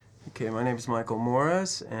Okay, my name is Michael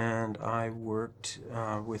Morris, and I worked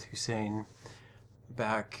with Hussein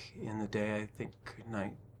back in the day, I think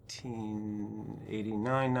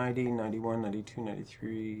 1989, 90, 91, 92,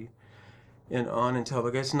 93, and on until, I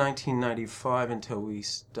guess, 1995 until we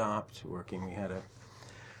stopped working. We had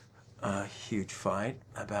a huge fight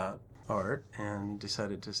about art and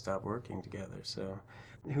decided to stop working together. So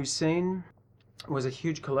Hussein was a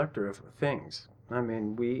huge collector of things. I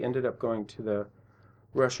mean, we ended up going to the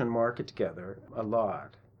Russian market together a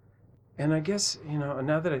lot. And I guess,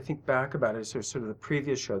 now that I think back about it, sort of the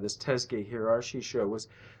previous show, this Tezgeh Hirashi show, was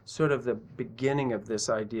sort of the beginning of this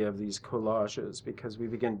idea of these collages, because we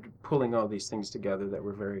began pulling all these things together that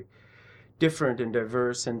were very different and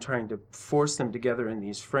diverse and trying to force them together in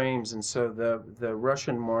these frames. And so the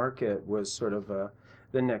Russian market was sort of the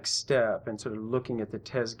next step, and sort of looking at the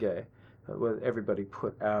Tezgeh, where everybody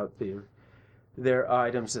put out their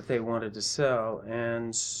items that they wanted to sell.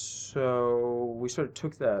 And so we sort of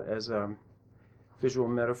took that as a visual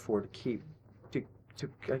metaphor to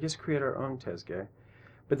I guess, create our own Tezgeh.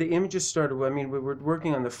 But the images started, I mean, we were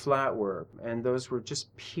working on the flat work, and those were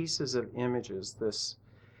just pieces of images.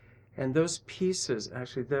 And those pieces,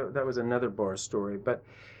 actually, that was another bar story, but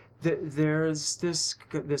there's this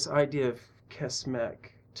idea of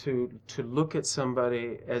kesmek, to look at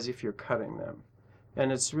somebody as if you're cutting them. And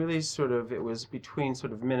it's really it was between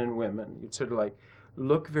sort of men and women. You'd sort of like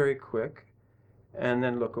look very quick and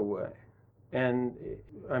then look away. And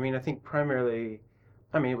I mean, I think primarily,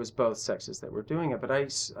 I mean, it was both sexes that were doing it, but I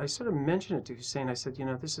sort of mentioned it to Hussein. I said,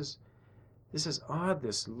 this is odd,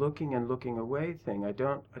 this looking and looking away thing. I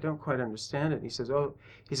don't quite understand it. And he says, oh,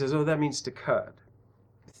 that means to cut.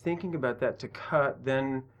 Thinking about that, to cut,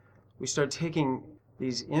 then we started taking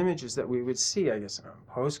these images that we would see, I guess, on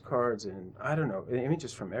postcards and, I don't know,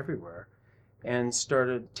 images from everywhere, and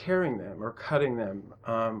started tearing them or cutting them,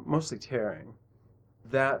 mostly tearing.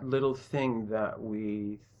 That little thing that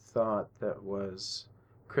we thought that was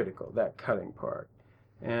critical, that cutting part.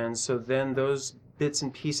 And so then those bits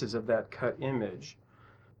and pieces of that cut image,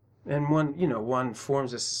 and one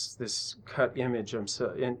forms this cut image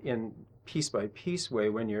in piece by piece way.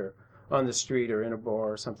 When you're on the street or in a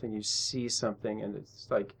bar or something, you see something, and it's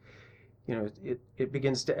like, it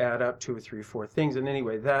begins to add up 2 or 3 or 4 things. And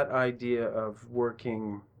anyway, that idea of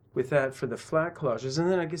working with that for the flat collages,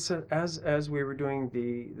 and then I guess as we were doing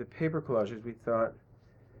the paper collages, we thought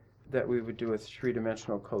that we would do a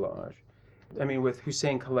 3-dimensional collage. I mean, with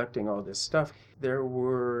Hussein collecting all this stuff, there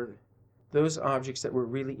were those objects that were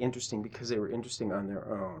really interesting because they were interesting on their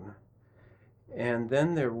own. And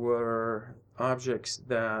then there were objects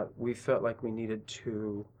that we felt like we needed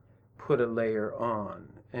to put a layer on.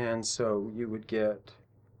 And so you would get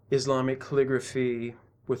Islamic calligraphy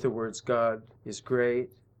with the words "God is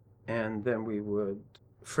great," and then we would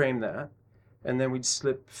frame that, and then we'd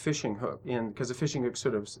slip fishing hook in, because the fishing hook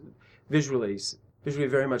sort of visually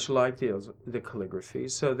very much like the calligraphy.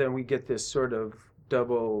 So then we get this sort of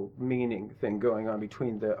double meaning thing going on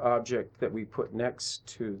between the object that we put next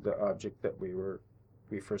to the object that we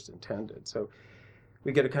first intended. So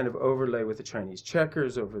we get a kind of overlay with the Chinese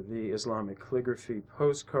checkers over the Islamic calligraphy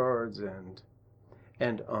postcards, and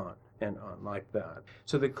on like that.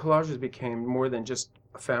 So the collages became more than just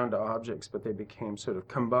found objects, but they became sort of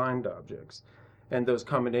combined objects, and those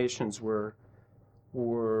combinations were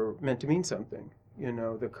meant to mean something.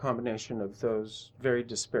 The combination of those very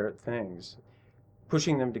disparate things,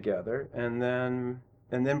 pushing them together, and then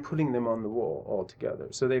putting them on the wall all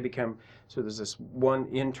together. So they become, so there's this one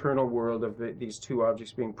internal world of these 2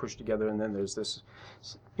 objects being pushed together, and then there's this,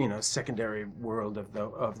 secondary world of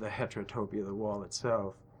the heterotopy of the wall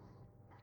itself.